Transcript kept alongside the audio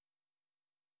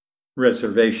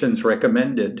Reservations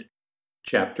recommended.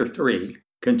 Chapter 3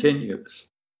 continues.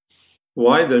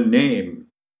 Why the name?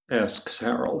 Asks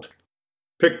Harold.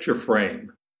 Picture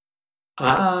frame.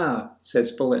 Ah,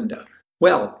 says Belinda.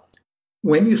 Well,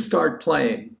 when you start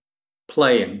playing,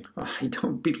 I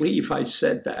don't believe I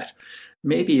said that.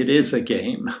 Maybe it is a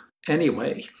game.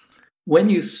 Anyway, when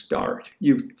you start,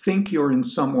 you think you're in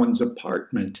someone's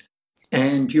apartment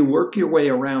and you work your way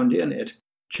around in it,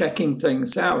 checking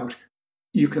things out.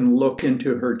 You can look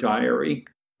into her diary,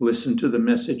 listen to the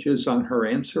messages on her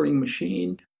answering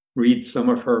machine, read some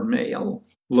of her mail,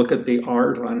 look at the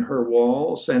art on her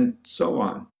walls, and so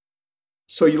on.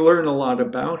 So you learn a lot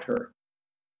about her.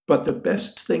 But the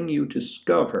best thing you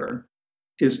discover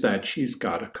is that she's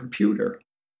got a computer.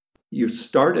 You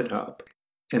start it up,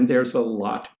 and there's a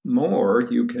lot more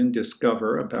you can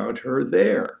discover about her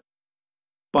there.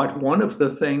 But one of the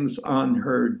things on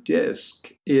her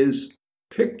disk is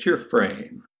Picture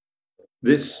Frame,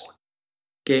 this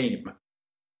game.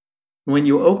 When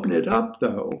you open it up,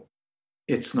 though,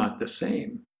 it's not the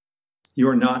same.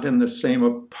 You're not in the same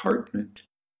apartment.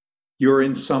 You're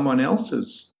in someone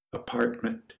else's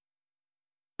apartment.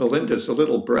 Belinda's a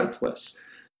little breathless.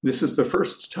 This is the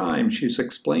first time she's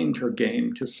explained her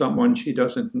game to someone she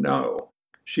doesn't know.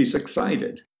 She's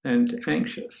excited and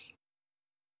anxious.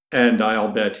 And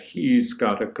I'll bet he's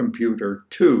got a computer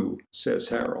too, says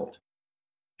Harold.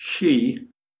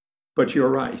 But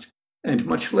you're right. And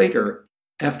much later,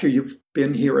 after you've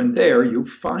been here and there, you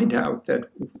find out that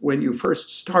when you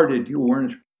first started, you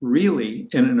weren't really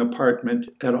in an apartment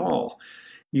at all.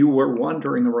 You were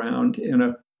wandering around in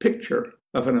a picture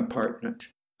of an apartment,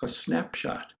 a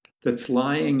snapshot that's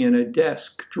lying in a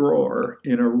desk drawer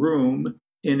in a room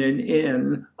in an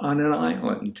inn on an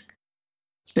island.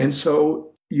 And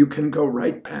so you can go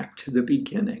right back to the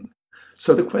beginning.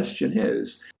 So the question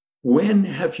is, when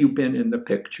have you been in the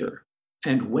picture?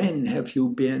 And when have you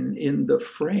been in the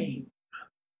frame?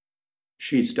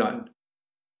 She's done.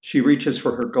 She reaches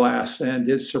for her glass and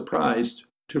is surprised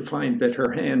to find that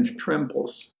her hand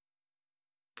trembles.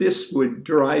 This would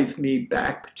drive me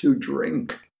back to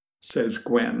drink, says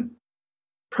Gwen.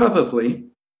 Probably,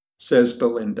 says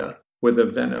Belinda with a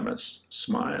venomous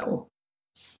smile.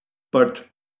 But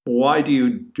why do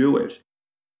you do it?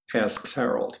 Asks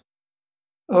Harold.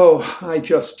 Oh, I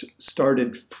just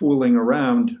started fooling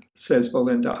around, says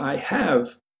Belinda. I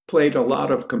have played a lot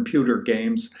of computer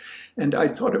games, and I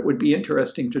thought it would be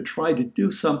interesting to try to do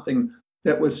something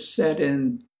that was set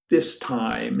in this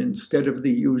time instead of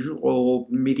the usual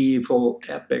medieval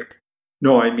epic.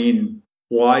 No, I mean,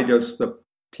 why does the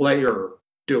player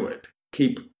do it?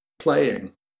 Keep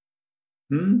playing.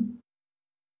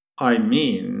 I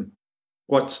mean,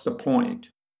 what's the point?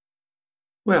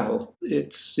 Well,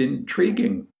 it's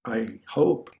intriguing, I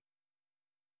hope.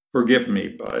 Forgive me,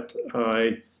 but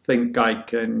I think I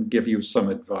can give you some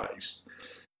advice.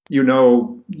 You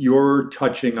know, you're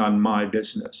touching on my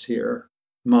business here,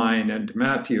 mine and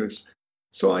Matthew's,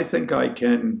 so I think I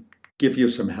can give you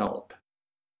some help.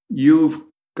 You've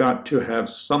got to have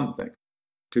something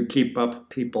to keep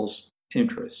up people's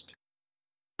interest.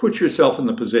 Put yourself in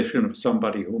the position of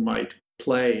somebody who might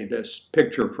play this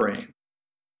picture frame.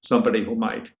 Somebody who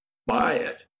might buy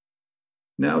it.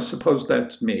 Now, suppose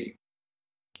that's me.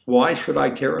 Why should I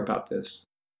care about this?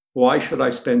 Why should I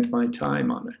spend my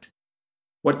time on it?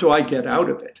 What do I get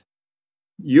out of it?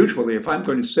 Usually, if I'm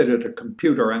going to sit at a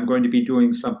computer, I'm going to be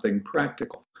doing something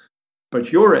practical.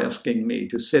 But you're asking me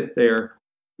to sit there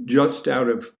just out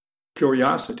of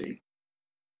curiosity.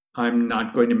 I'm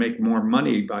not going to make more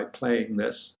money by playing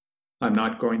this. I'm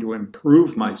not going to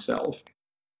improve myself.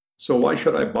 So why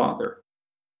should I bother?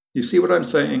 You see what I'm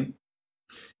saying?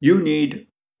 You need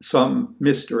some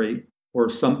mystery or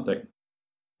something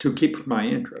to keep my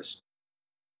interest.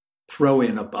 Throw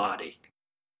in a body,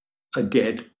 a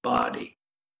dead body.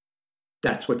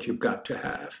 That's what you've got to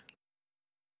have.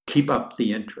 Keep up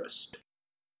the interest.